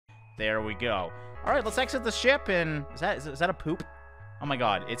There we go. All right, let's exit the ship, and is that a poop? Oh my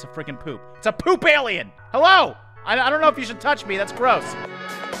god, it's a freaking poop. It's a poop alien! Hello! I don't know if you should touch me, that's gross.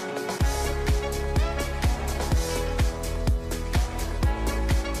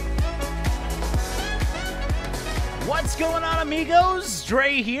 What's going on, amigos?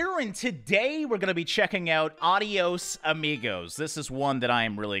 Drae here, and today we're going to be checking out ADIOS Amigos. This is one that I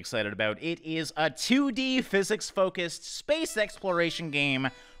am really excited about. It is a 2D physics-focused space exploration game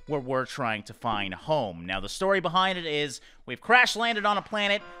where we're trying to find home. Now, the story behind it is we've crash-landed on a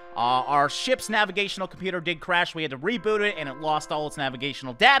planet. Our ship's navigational computer did crash. We had to reboot it, and it lost all its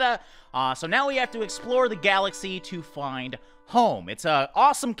navigational data. So now we have to explore the galaxy to find home. It's an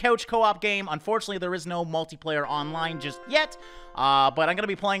awesome couch co-op game. Unfortunately, there is no multiplayer online just yet, but I'm going to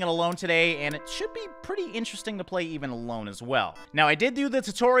be playing it alone today, and it should be pretty interesting to play even alone as well. Now, I did do the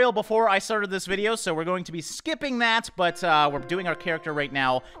tutorial before I started this video, so we're going to be skipping that, but we're doing our character right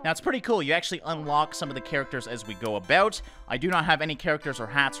now. Now, it's pretty cool. You actually unlock some of the characters as we go about. I do not have any characters or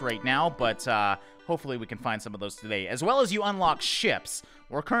hats right now, but hopefully we can find some of those today, as well as you unlock ships.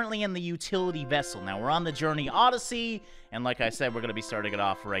 We're currently in the utility vessel. Now, we're on the Journey Odyssey, and like I said, we're going to be starting it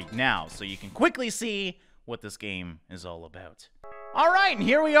off right now, so you can quickly see what this game is all about. Alright, and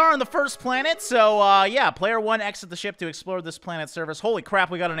here we are on the first planet, so, yeah, player 1 exit the ship to explore this planet's surface. Holy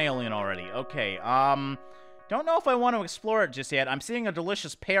crap, we got an alien already. Okay, don't know if I want to explore it just yet. I'm seeing a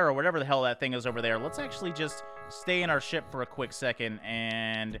delicious pear, or whatever the hell that thing is over there. Let's actually just stay in our ship for a quick second,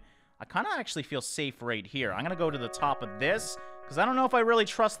 and I kind of actually feel safe right here. I'm going to go to the top of this, because I don't know if I really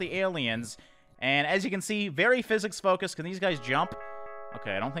trust the aliens. And as you can see, very physics-focused. Can these guys jump?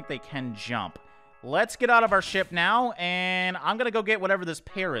 Okay, I don't think they can jump. Let's get out of our ship now, and I'm going to go get whatever this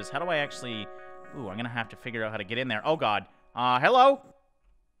pear is. How do I actually... Ooh, I'm going to have to figure out how to get in there. Oh, God. Hello?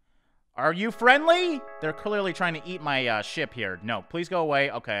 Are you friendly? They're clearly trying to eat my ship here. No, please go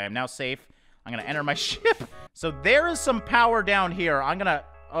away. Okay, I'm now safe. I'm going to enter my ship. So there is some power down here. I'm going to...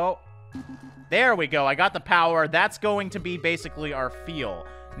 Oh... There we go. I got the power. That's going to be basically our fuel.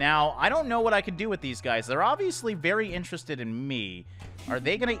 Now, I don't know what I can do with these guys. They're obviously very interested in me. Are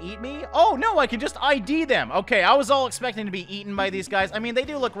they going to eat me? Oh, no, I can just ID them. Okay, I was all expecting to be eaten by these guys. I mean, they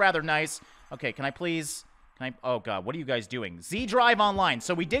do look rather nice. Okay, can I please... Oh, God, what are you guys doing? Z Drive Online.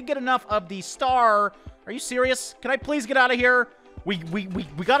 So we did get enough of the star... Are you serious? Can I please get out of here? We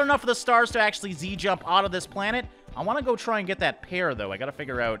got enough of the stars to actually Z-jump out of this planet. I want to go try and get that pear, though. I got to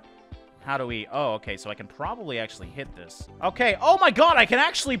figure out... How do we... Oh, okay, so I can probably actually hit this. Okay, oh my god, I can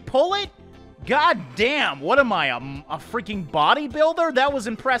actually pull it? God damn, what am I, a freaking bodybuilder? That was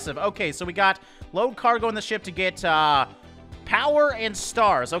impressive. Okay, so we got load cargo in the ship to get power and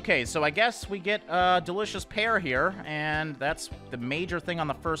stars. Okay, so I guess we get a delicious pear here, and that's the major thing on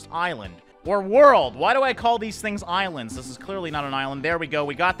the first island. Or world. Why do I call these things islands? This is clearly not an island. There we go.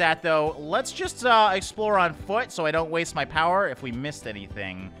 We got that, though. Let's just explore on foot so I don't waste my power if we missed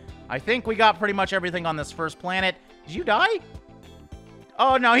anything. I think we got pretty much everything on this first planet. Did you die?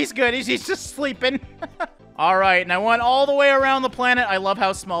 Oh, no, he's good. He's just sleeping. All right, and I went all the way around the planet. I love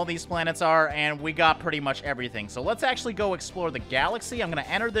how small these planets are, and we got pretty much everything. So let's actually go explore the galaxy. I'm going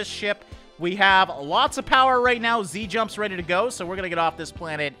to enter this ship. We have lots of power right now. Z-Jump's ready to go, so we're going to get off this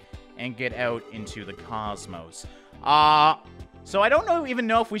planet and get out into the cosmos. So I don't even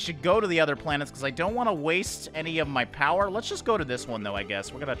know if we should go to the other planets, because I don't want to waste any of my power. Let's just go to this one, though, I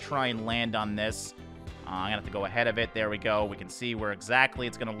guess. We're going to try and land on this. I'm going to have to go ahead of it. There we go. We can see where exactly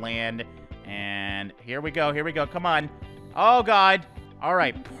it's going to land. And here we go. Here we go. Come on. Oh, God. All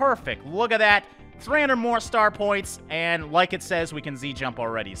right. Perfect. Look at that. 300 more star points. And like it says, we can Z-jump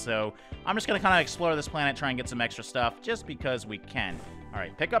already. So I'm just going to kind of explore this planet, try and get some extra stuff, just because we can. All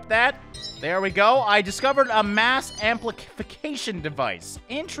right, pick up that. There we go. I discovered a mass amplification device.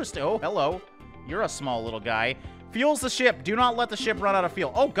 Interesting. Oh, hello. You're a small little guy. Fuels the ship. Do not let the ship run out of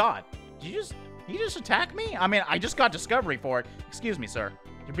fuel. Oh, God. Did you just attack me? I mean, I just got discovery for it. Excuse me, sir.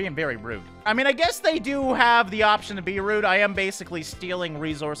 You're being very rude. I mean, I guess they do have the option to be rude. I am basically stealing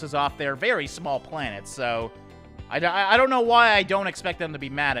resources off their very small planet, so... I don't know why I don't expect them to be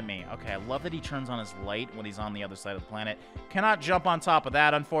mad at me. Okay, I love that he turns on his light when he's on the other side of the planet. Cannot jump on top of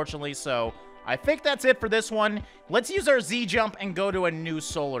that, unfortunately, so I think that's it for this one. Let's use our Z-jump and go to a new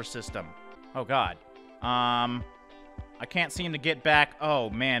solar system. Oh, God. I can't seem to get back. Oh,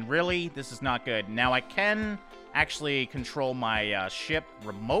 man, really? This is not good. Now, I can actually control my ship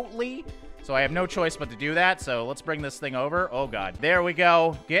remotely, so I have no choice but to do that. So let's bring this thing over. Oh, God. There we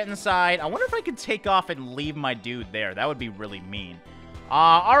go. Get inside. I wonder if I could take off and leave my dude there. That would be really mean.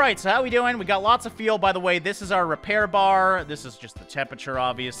 All right, so how we doing? We got lots of fuel, by the way. This is our repair bar. This is just the temperature,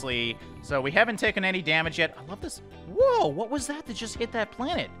 obviously. So we haven't taken any damage yet. I love this. Whoa, what was that just hit that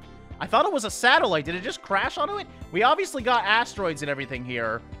planet? I thought it was a satellite. Did it just crash onto it? We obviously got asteroids and everything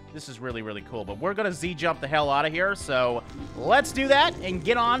here. This is really, really cool, but we're gonna Z-jump the hell out of here, so let's do that and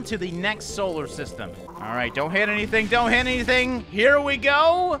get on to the next solar system. All right, don't hit anything, don't hit anything. Here we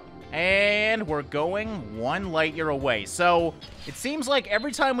go, and we're going 1 light year away. So it seems like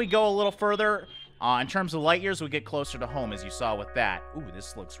every time we go a little further, in terms of light years, we get closer to home, as you saw with that. Ooh,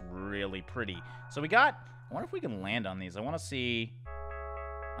 this looks really pretty. So we got, I wonder if we can land on these. I wanna see,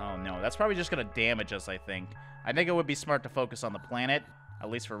 oh no, that's probably just gonna damage us, I think. I think it would be smart to focus on the planet, at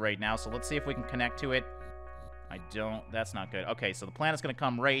least for right now. So let's see if we can connect to it. That's not good. Okay, so the planet's gonna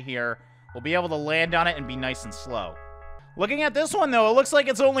come right here. We'll be able to land on it and be nice and slow. Looking at this one, though, it looks like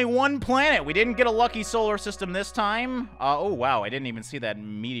it's only 1 planet. We didn't get a lucky solar system this time. Oh, wow, I didn't even see that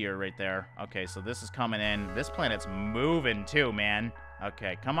meteor right there. Okay, so this is coming in. This planet's moving, too, man.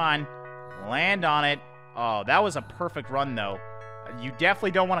 Okay, come on. Land on it. Oh, that was a perfect run, though. You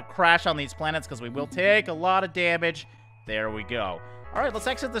definitely don't want to crash on these planets because we will take a lot of damage. There we go. All right, let's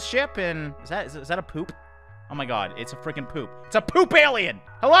exit the ship, and is that a poop? Oh, my God, it's a freaking poop. It's a poop alien!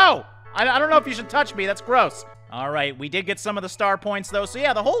 Hello! I don't know if you should touch me. That's gross. All right, we did get some of the star points, though. So,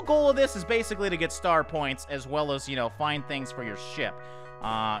 yeah, the whole goal of this is basically to get star points as well as, you know, find things for your ship.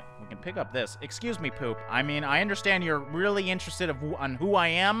 We can pick up this. Excuse me, poop. I mean, I understand you're really interested on who I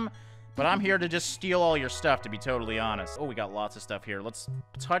am, but I'm here to just steal all your stuff, to be totally honest. Oh, we got lots of stuff here. Let's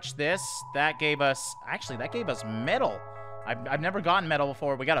touch this. That gave us... Actually, that gave us metal. I've never gotten metal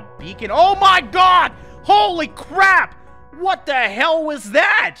before. We got a beacon. Oh, my God! Holy crap! What the hell was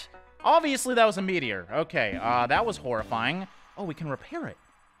that? Obviously, that was a meteor. Okay, that was horrifying. Oh, we can repair it.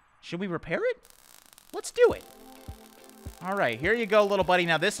 Should we repair it? Let's do it. All right, here you go, little buddy.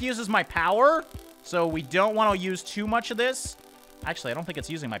 Now, this uses my power, so we don't want to use too much of this. Actually, I don't think it's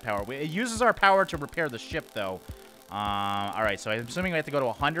using my power. It uses our power to repair the ship, though. All right, so I'm assuming we have to go to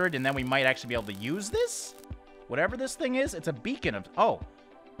 100, and then we might actually be able to use this? Whatever this thing is, it's a beacon of... Oh,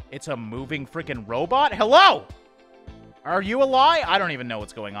 it's a moving freaking robot? Hello! Are you a lie? I don't even know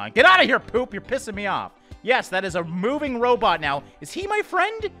what's going on. Get out of here, poop! You're pissing me off. Yes, that is a moving robot now. Is he my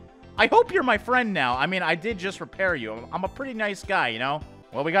friend? I hope you're my friend now. I mean, I did just repair you. I'm a pretty nice guy, you know?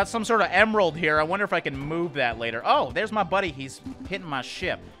 Well, we got some sort of emerald here. I wonder if I can move that later. Oh, there's my buddy. He's hitting my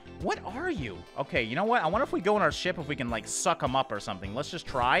ship. What are you? Okay, you know what? I wonder if we go in our ship if we can, like, suck him up or something. Let's just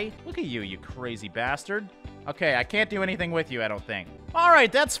try. Look at you, you crazy bastard. Okay, I can't do anything with you, I don't think. All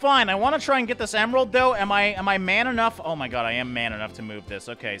right, that's fine. I want to try and get this emerald, though. Am I man enough? Oh, my God, I am man enough to move this.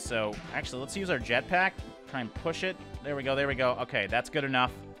 Okay, so actually, let's use our jetpack. Try and push it. There we go, there we go. Okay, that's good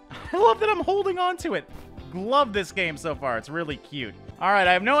enough. I love that I'm holding on to it. Love this game so far. It's really cute. All right,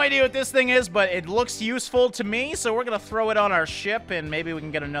 I have no idea what this thing is, but it looks useful to me, so we're going to throw it on our ship, and maybe we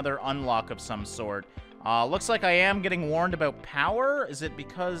can get another unlock of some sort. Looks like I am getting warned about power. Is it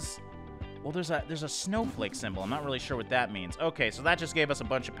because... Well, there's a snowflake symbol. I'm not really sure what that means. Okay, so that just gave us a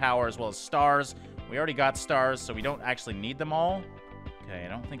bunch of power as well as stars. We already got stars, so we don't actually need them all. Okay, I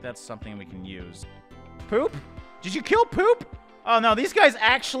don't think that's something we can use. Poop? Did you kill Poop? Oh, no, these guys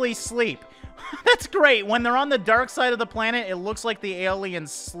actually sleep. That's great. When they're on the dark side of the planet, it looks like the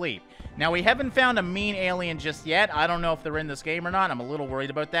aliens sleep. Now, we haven't found a mean alien just yet. I don't know if they're in this game or not. I'm a little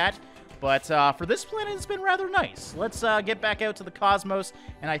worried about that. But for this planet, it's been rather nice. Let's get back out to the cosmos.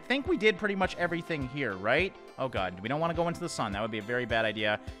 And I think we did pretty much everything here, right? Oh, God. We don't want to go into the sun. That would be a very bad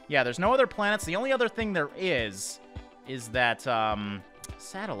idea. Yeah, there's no other planets. The only other thing there is that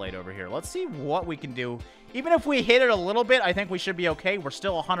satellite over here. Let's see what we can do. Even if we hit it a little bit, I think we should be okay. We're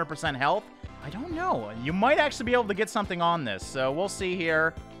still 100% health. I don't know. You might actually be able to get something on this. So we'll see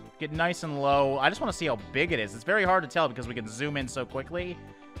here. Get nice and low. I just want to see how big it is. It's very hard to tell because we can zoom in so quickly.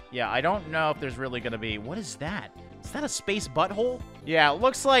 Yeah, I don't know if there's really going to be... What is that? Is that a space butthole? Yeah, it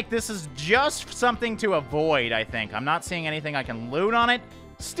looks like this is just something to avoid, I think. I'm not seeing anything I can loot on it.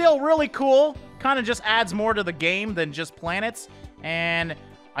 Still really cool. Kind of just adds more to the game than just planets. And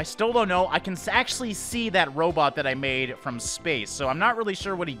I still don't know. I can actually see that robot that I made from space. So I'm not really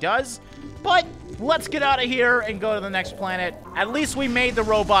sure what he does. But let's get out of here and go to the next planet. At least we made the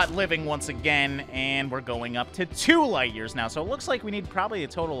robot living once again. And we're going up to 2 light years now. So it looks like we need probably a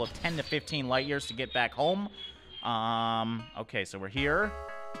total of 10 to 15 light years to get back home. Okay, so we're here.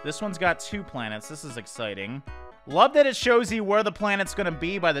 This one's got 2 planets. This is exciting. Love that it shows you where the planet's going to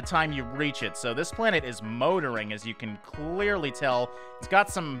be by the time you reach it. So this planet is motoring, as you can clearly tell. It's got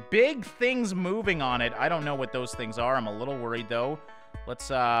some big things moving on it. I don't know what those things are. I'm a little worried, though. Let's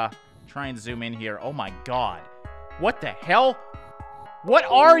try and zoom in here. Oh, my God. What the hell? What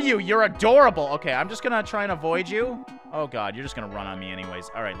are you? You're adorable. Okay, I'm just going to try and avoid you. Oh, God, you're just gonna run on me anyways.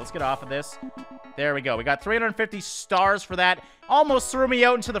 All right, let's get off of this. There we go. We got 350 stars for that. Almost threw me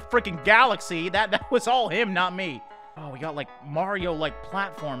out into the freaking galaxy. That was all him, not me. Oh, we got, like, Mario-like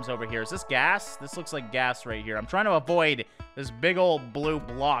platforms over here. Is this gas? This looks like gas right here. I'm trying to avoid this big old blue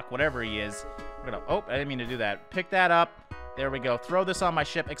block, whatever he is. We're gonna... Oh, I didn't mean to do that. Pick that up. There we go. Throw this on my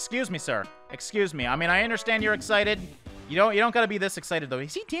ship. Excuse me, sir. Excuse me. I mean, I understand you're excited. You don't gotta be this excited, though.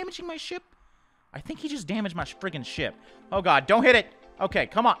 Is he damaging my ship? I think he just damaged my friggin' ship. Oh, God. Don't hit it. Okay,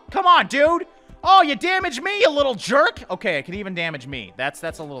 come on. Come on, dude. Oh, you damaged me, you little jerk. Okay, it can even damage me. That's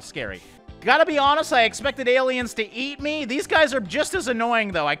a little scary. Gotta be honest, I expected aliens to eat me. These guys are just as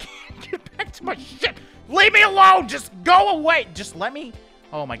annoying, though. I can't get back to my ship. Leave me alone. Just go away. Just let me...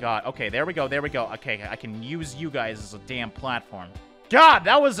 Oh, my God. Okay, there we go. There we go. Okay, I can use you guys as a damn platform. God,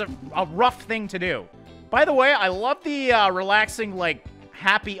 that was a rough thing to do. By the way, I love the relaxing, like,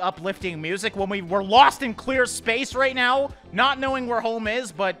 happy, uplifting music when we're lost in clear space right now, not knowing where home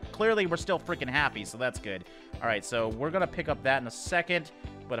is, but clearly we're still freaking happy, so that's good. All right, so we're going to pick up that in a second,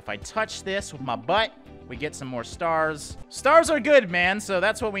 but if I touch this with my butt, we get some more stars. Stars are good, man, so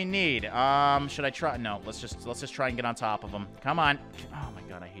that's what we need. Should I try? No, let's just try and get on top of them. Come on. Oh, my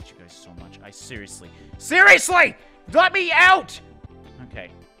God, I hate you guys so much. I seriously, let me out!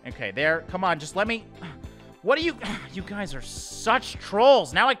 Okay, there. Come on, just let me... What are you... You guys are such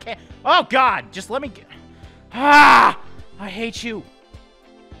trolls. Now I can't... Oh, God. Just let me... Ah! I hate you.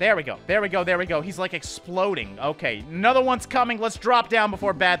 There we go. There we go. There we go. He's, like, exploding. Okay. Another one's coming. Let's drop down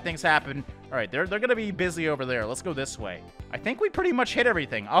before bad things happen. All right. They're going to be busy over there. Let's go this way. I think we pretty much hit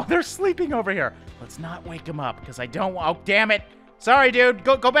everything. Oh, they're sleeping over here. Let's not wake them up because I don't... Oh, damn it. Sorry, dude.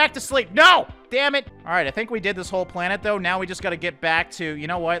 Go back to sleep. No! Damn it. All right. I think we did this whole planet, though. Now we just got to get back to... You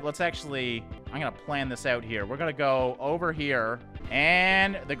know what? Let's actually... I'm going to plan this out here. We're going to go over here.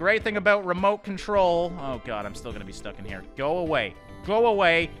 And the great thing about remote control... Oh, God, I'm still going to be stuck in here. Go away. Go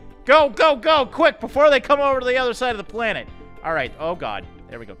away. Go, go, go, quick, before they come over to the other side of the planet. All right. Oh, God.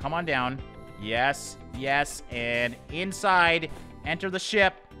 There we go. Come on down. Yes, yes, and inside. Enter the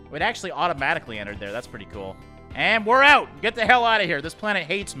ship. It actually automatically entered there. That's pretty cool. And we're out. Get the hell out of here. This planet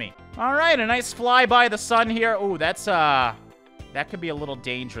hates me. All right, a nice fly by the sun here. Ooh, that's, that could be a little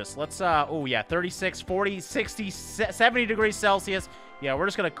dangerous. Let's, oh, yeah, 36, 40, 60, 70 degrees Celsius. Yeah, we're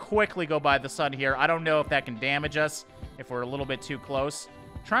just going to quickly go by the sun here. I don't know if that can damage us if we're a little bit too close.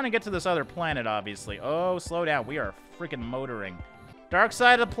 Trying to get to this other planet, obviously. Oh, slow down. We are freaking motoring. Dark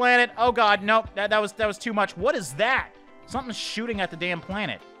side of the planet. Oh, God, nope. That was too much. What is that? Something's shooting at the damn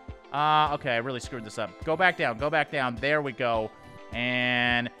planet. Okay, I really screwed this up. Go back down. Go back down. There we go.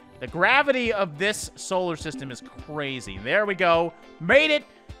 And... the gravity of this solar system is crazy. There we go. Made it.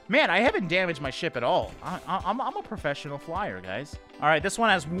 Man, I haven't damaged my ship at all. I'm a professional flyer, guys. All right, this one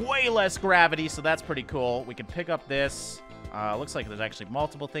has way less gravity, so that's pretty cool. We can pick up this. Looks like there's actually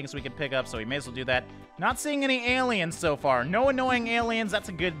multiple things we can pick up, so we may as well do that. Not seeing any aliens so far. No annoying aliens. That's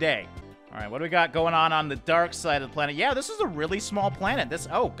a good day. All right, what do we got going on the dark side of the planet? Yeah, this is a really small planet. This...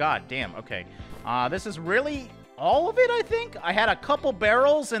 Oh, God damn. Okay. This is really... all of it, I think. I had a couple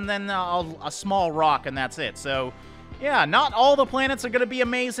barrels and then a small rock, and that's it. So, yeah, not all the planets are going to be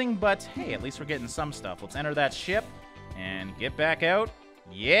amazing, but hey, at least we're getting some stuff. Let's enter that ship and get back out.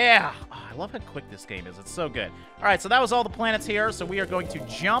 Yeah! Oh, I love how quick this game is. It's so good. All right, so that was all the planets here, so we are going to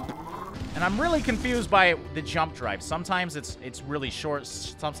jump. And I'm really confused by the jump drive. Sometimes it's really short,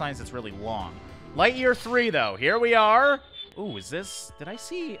 sometimes it's really long. Light year 3, though. Here we are. Ooh, is this... did I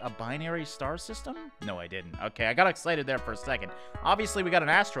see a binary star system? No, I didn't. Okay, I got excited there for a second. Obviously, we got an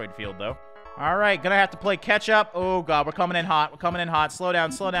asteroid field, though. All right, gonna have to play catch-up. Oh, God, we're coming in hot. We're coming in hot. Slow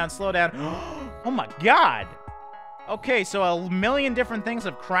down, slow down, slow down. Oh, my God. Okay, so a million different things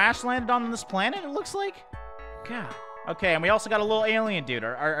have crash-landed on this planet, it looks like? God. Okay, and we also got a little alien dude.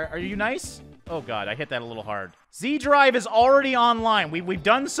 Are you nice? Oh, God, I hit that a little hard. Z-Drive is already online. We've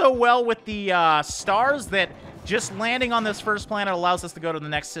done so well with the stars that... just landing on this first planet allows us to go to the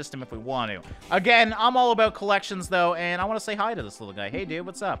next system if we want to. Again, I'm all about collections, though, and I want to say hi to this little guy. Hey, dude,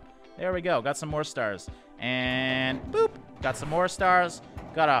 what's up? There we go. Got some more stars. And boop. Got some more stars.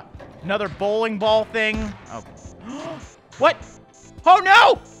 Got another bowling ball thing. Oh. What? Oh,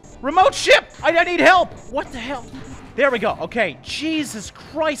 no! Remote ship! I need help! What the hell? There we go. Okay. Jesus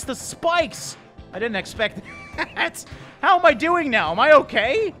Christ, the spikes! I didn't expect that. How am I doing now? Am I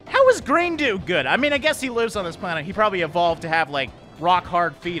okay? How is Green Dude good? I mean, I guess he lives on this planet. He probably evolved to have, like,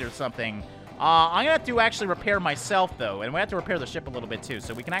 rock-hard feet or something. I'm gonna have to actually repair myself, though, and we have to repair the ship a little bit, too,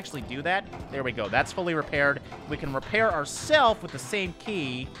 so we can actually do that. There we go. That's fully repaired. We can repair ourselves with the same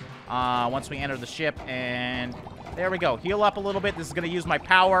key once we enter the ship, and there we go. Heal up a little bit. This is gonna use my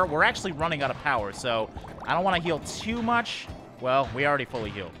power. We're actually running out of power, so I don't want to heal too much. Well, we already fully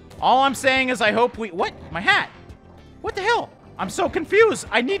healed. All I'm saying is I hope we... What? My hat? What the hell? I'm so confused.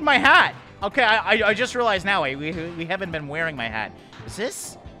 I need my hat. Okay, I just realized now we haven't been wearing my hat. Is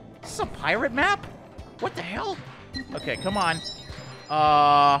this a pirate map? What the hell? Okay, come on.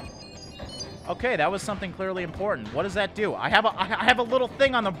 Okay, that was something clearly important. What does that do? I have a little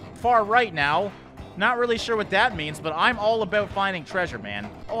thing on the far right now. Not really sure what that means, but I'm all about finding treasure, man.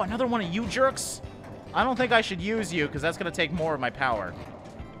 Oh, another one of you jerks? I don't think I should use you, because that's going to take more of my power.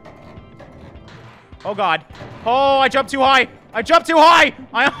 Oh, God. Oh, I jumped too high. I jumped too high.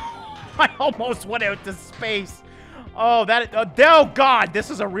 I almost went out to space. Oh, oh, God. This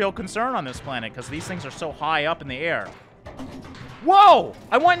is a real concern on this planet, because these things are so high up in the air. Whoa!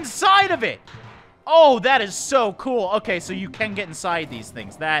 I went inside of it. Oh, that is so cool. Okay, so you can get inside these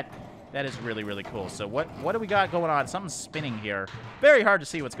things. That is really, really cool. So what do we got going on? Something's spinning here. Very hard to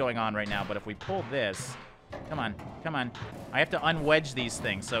see what's going on right now, but if we pull this... Come on, come on. I have to unwedge these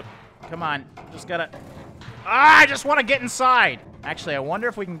things, so come on. Just gotta... I just want to get inside! Actually, I wonder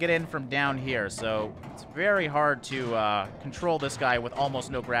if we can get in from down here. So it's very hard to control this guy with almost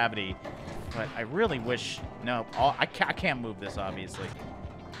no gravity. But I really wish... No, I can't move this, obviously.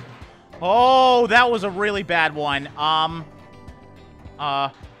 Oh, that was a really bad one.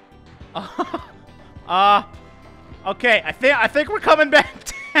 Okay, I think we're coming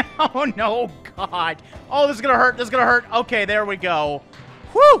back down. Oh, no, God. Oh, this is gonna hurt. This is gonna hurt. Okay, there we go.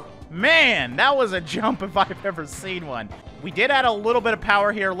 Whew! Man, that was a jump if I've ever seen one. We did add a little bit of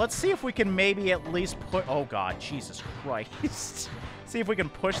power here. Let's see if we can maybe at least put... Oh, God. Jesus Christ. See if we can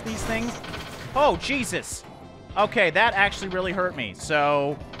push these things. Oh, Jesus. Okay, that actually really hurt me.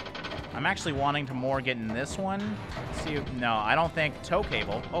 So, I'm actually wanting to more get in this one. Let's see if... No, I don't think... Tow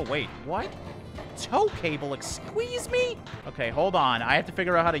cable. Oh, wait. What? Tow cable? Squeeze me? Okay, hold on. I have to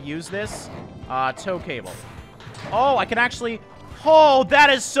figure out how to use this. Tow cable. Oh, I can actually... Oh,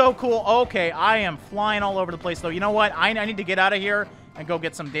 that is so cool. Okay, I am flying all over the place, though. You know what? I need to get out of here and go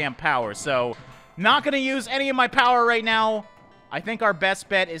get some damn power. So, not going to use any of my power right now. I think our best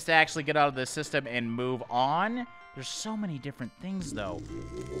bet is to actually get out of the system and move on. There's so many different things, though.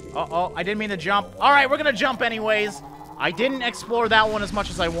 Uh-oh, I didn't mean to jump. All right, we're going to jump anyways. I didn't explore that one as much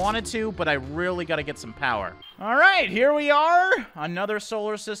as I wanted to, but I really got to get some power. All right, here we are. Another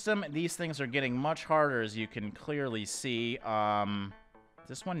solar system. These things are getting much harder, as you can clearly see. Does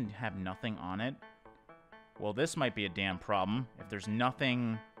this one have nothing on it? Well, this might be a damn problem. If there's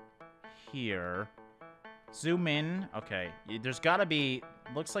nothing here... Zoom in. Okay, there's gotta be...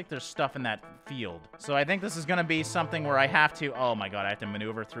 Looks like there's stuff in that field. So I think this is gonna be something where I have to... Oh my God, I have to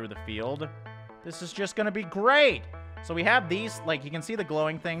maneuver through the field. This is just gonna be great! So we have these, like, you can see the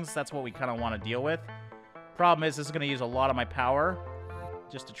glowing things. That's what we kind of want to deal with. Problem is, this is gonna use a lot of my power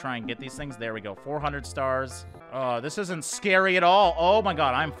just to try and get these things. There we go, 400 stars. Oh, this isn't scary at all. Oh my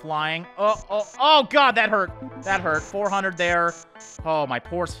God, I'm flying. Oh God, that hurt. That hurt. 400 there. Oh, my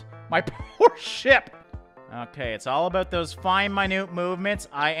poor ship. Okay, it's all about those fine, minute movements.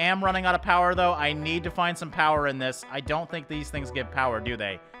 I am running out of power, though. I need to find some power in this. I don't think these things give power, do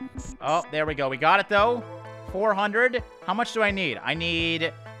they? Oh, there we go. We got it, though. 400. How much do I need?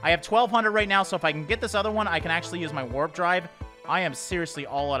 I have 1,200 right now, so if I can get this other one, I can actually use my warp drive. I am seriously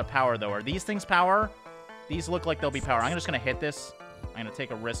all out of power, though. Are these things power? These look like they'll be power. I'm just going to hit this. I'm going to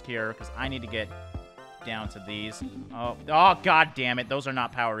take a risk here, because I need to get down to these. Oh, God damn it. Those are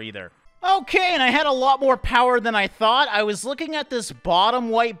not power either. Okay, and I had a lot more power than I thought. I was looking at this bottom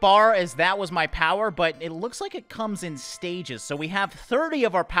white bar as that was my power, but it looks like it comes in stages. So we have 30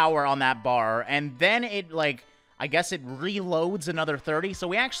 of our power on that bar, and then it, like, I guess it reloads another 30. So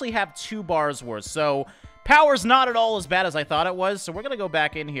we actually have 2 bars worth. So power's not at all as bad as I thought it was. So we're going to go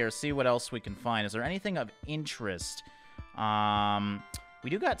back in here, see what else we can find. Is there anything of interest? We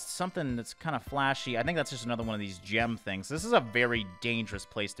do got something that's kind of flashy. I think that's just another one of these gem things. This is a very dangerous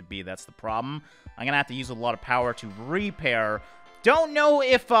place to be. That's the problem. I'm going to have to use a lot of power to repair. Don't know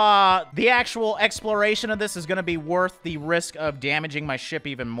if the actual exploration of this is going to be worth the risk of damaging my ship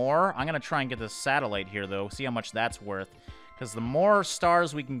even more. I'm going to try and get this satellite here, though. See how much that's worth. Because the more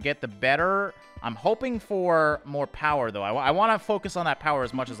stars we can get, the better. I'm hoping for more power, though. I want to focus on that power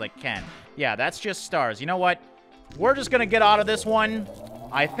as much as I can. Yeah, that's just stars. You know what? We're just going to get out of this one.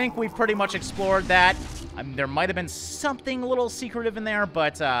 I think we pretty much explored that. There might have been something a little secretive in there,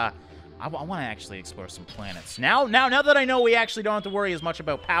 but I want to actually explore some planets. Now that I know we actually don't have to worry as much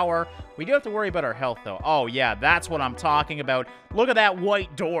about power, we do have to worry about our health, though. Oh, yeah, that's what I'm talking about. Look at that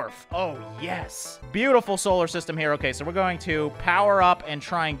white dwarf. Oh, yes. Beautiful solar system here. Okay, so we're going to power up and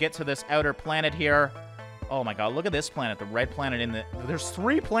try and get to this outer planet here. Oh my god, look at this planet, the red planet in the... There's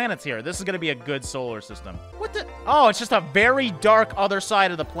 3 planets here. This is gonna be a good solar system. What the... Oh, it's just a very dark other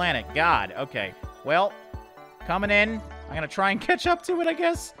side of the planet. God, okay. Well, coming in. I'm gonna try and catch up to it, I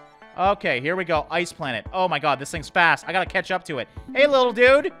guess. Okay, here we go. Ice planet. Oh my god, this thing's fast. I gotta catch up to it. Hey, little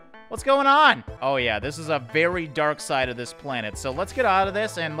dude. What's going on? Oh yeah, this is a very dark side of this planet. So let's get out of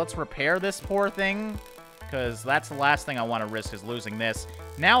this and let's repair this poor thing. Because that's the last thing I want to risk is losing this.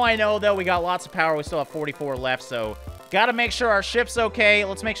 Now I know, though, we got lots of power. We still have 44 left, so gotta make sure our ship's okay.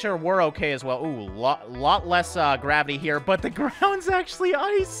 Let's make sure we're okay as well. Ooh, lot less gravity here, but the ground's actually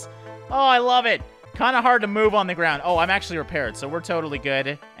ice. Oh, I love it. Kind of hard to move on the ground. Oh, I'm actually repaired, so we're totally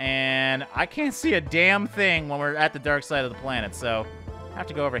good. And I can't see a damn thing when we're at the dark side of the planet, so I have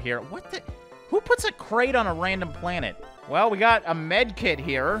to go over here. What the... Who puts a crate on a random planet? Well, we got a med kit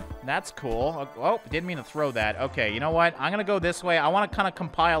here. That's cool. Oh, didn't mean to throw that. Okay, you know what? I'm gonna go this way. I want to kind of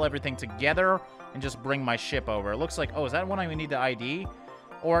compile everything together and just bring my ship over. It looks like... Oh, is that one I need to ID?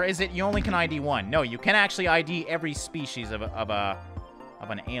 Or is it you only can ID one? No, you can actually ID every species of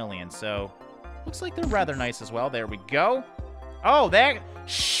an alien, so... Looks like they're rather nice as well. There we go. Oh, that...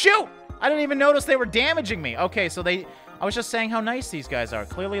 Shoot! I didn't even notice they were damaging me. Okay, so they... I was just saying how nice these guys are.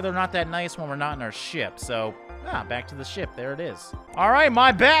 Clearly, they're not that nice when we're not in our ship, so... back to the ship. There it is. All right,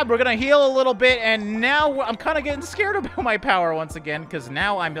 my bad. We're going to heal a little bit, and now I'm kind of getting scared about my power once again, because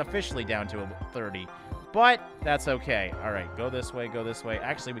now I'm officially down to 30. But that's okay. All right, go this way, go this way.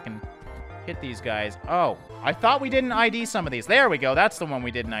 Actually, we can hit these guys. Oh, I thought we didn't ID some of these. There we go. That's the one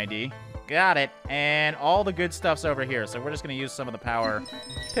we didn't ID. Got it. And all the good stuff's over here, so we're just going to use some of the power,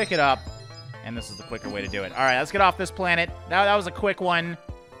 pick it up, and this is the quicker way to do it. All right, let's get off this planet. That was a quick one.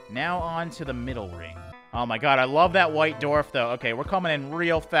 Now on to the middle ring. Oh my god, I love that white dwarf, though. Okay, we're coming in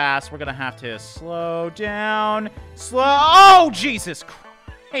real fast. We're gonna have to slow down. Oh, Jesus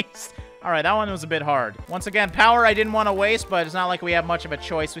Christ. All right, that one was a bit hard. Once again, power I didn't want to waste, but it's not like we have much of a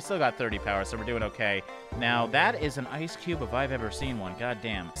choice. We still got 30 power, so we're doing okay. Now, that is an ice cube if I've ever seen one. God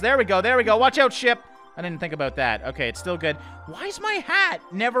damn. So there we go, there we go. Watch out, ship. I didn't think about that. Okay, it's still good. Why is my hat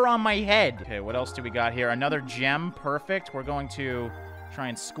never on my head? Okay, what else do we got here? Another gem. Perfect. We're going to try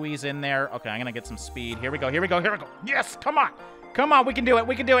and squeeze in there. Okay, I'm going to get some speed. Here we go, here we go, here we go. Yes, come on. Come on, we can do it,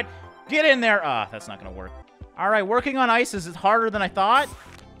 we can do it. Get in there. That's not going to work. All right, working on ice is harder than I thought.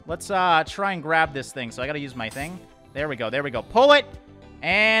 Let's try and grab this thing. So I got to use my thing. There we go, there we go. Pull it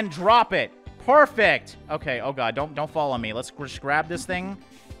and drop it. Perfect. Okay, oh god, don't fall on me. Let's just grab this thing.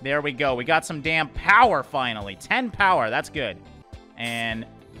 There we go. We got some damn power finally. 10 power. That's good. And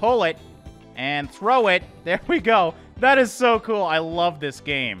pull it and throw it. There we go. That is so cool. I love this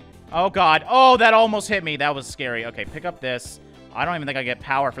game. Oh, God. Oh, that almost hit me. That was scary. Okay, pick up this. I don't even think I get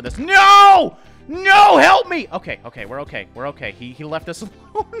power for this. No! No, help me! Okay, okay, we're okay. We're okay. He left us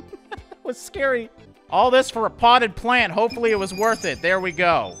alone. That was scary. All this for a potted plant. Hopefully it was worth it. There we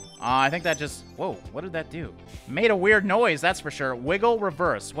go. I think that just... Whoa, what did that do? Made a weird noise, that's for sure. Wiggle,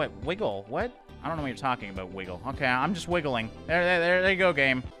 reverse. What? Wiggle? What? I don't know what you're talking about, wiggle. Okay, I'm just wiggling. There you go,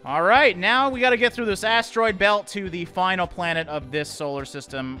 game. All right, now we got to get through this asteroid belt to the final planet of this solar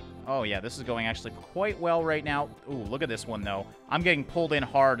system. Oh, yeah, this is going actually quite well right now. Ooh, look at this one, though. I'm getting pulled in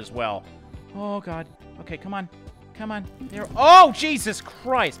hard as well. Oh, God. Okay, come on. Come on. There. Oh, Jesus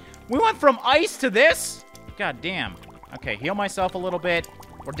Christ. We went from ice to this? God damn. Okay, heal myself a little bit.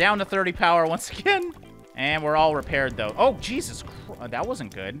 We're down to 30 power once again. And we're all repaired, though. Oh, Jesus Christ. That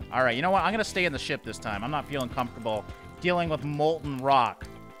wasn't good. All right, you know what? I'm going to stay in the ship this time. I'm not feeling comfortable dealing with molten rock.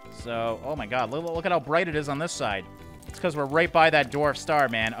 So, oh my god. Look at how bright it is on this side. It's because we're right by that dwarf star,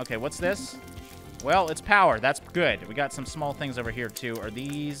 man. Okay, what's this? Well, it's power. That's good. We got some small things over here, too. Are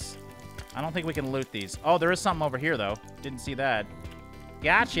these... I don't think we can loot these. Oh, there is something over here, though. Didn't see that.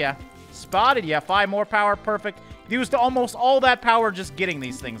 Gotcha. Spotted ya. 5 more power. Perfect. Used almost all that power just getting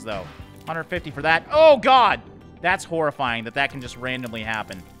these things, though. 150 for that. Oh, God! That's horrifying that can just randomly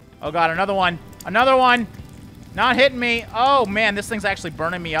happen. Oh, God, another one. Another one! Not hitting me. Oh, man, this thing's actually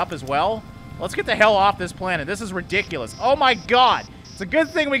burning me up as well. Let's get the hell off this planet. This is ridiculous. Oh, my God! It's a good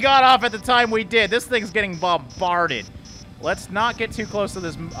thing we got off at the time we did. This thing's getting bombarded. Let's not get too close to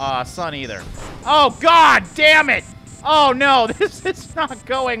this sun either. Oh, God damn it! Oh, no, this is not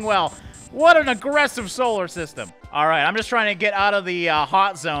going well. What an aggressive solar system. All right, I'm just trying to get out of the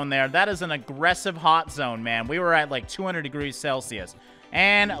hot zone there. That is an aggressive hot zone, man. We were at like 200 degrees Celsius.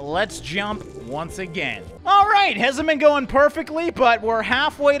 And let's jump once again. All right, hasn't been going perfectly, but we're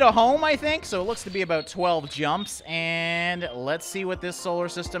halfway to home, I think. So it looks to be about 12 jumps. And let's see what this solar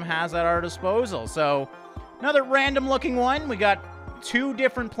system has at our disposal. So another random looking one. We got 2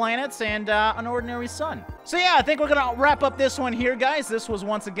 different planets and an ordinary sun. So yeah, I think we're gonna wrap up this one here, guys. This was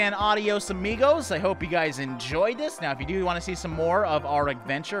once again Adios Amigos. I hope you guys enjoyed this. Now, if you do want to see some more of our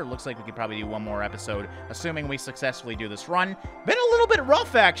adventure, it looks like we could probably do one more episode, assuming we successfully do this run. Been a little bit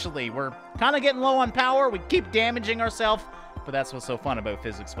rough, actually. We're kind of getting low on power. We keep damaging ourselves, but that's what's so fun about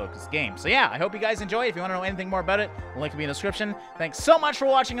physics-focused games. So yeah, I hope you guys enjoy. If you want to know anything more about it, the link will be in the description. Thanks so much for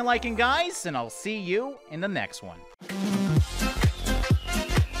watching and liking, guys, and I'll see you in the next one.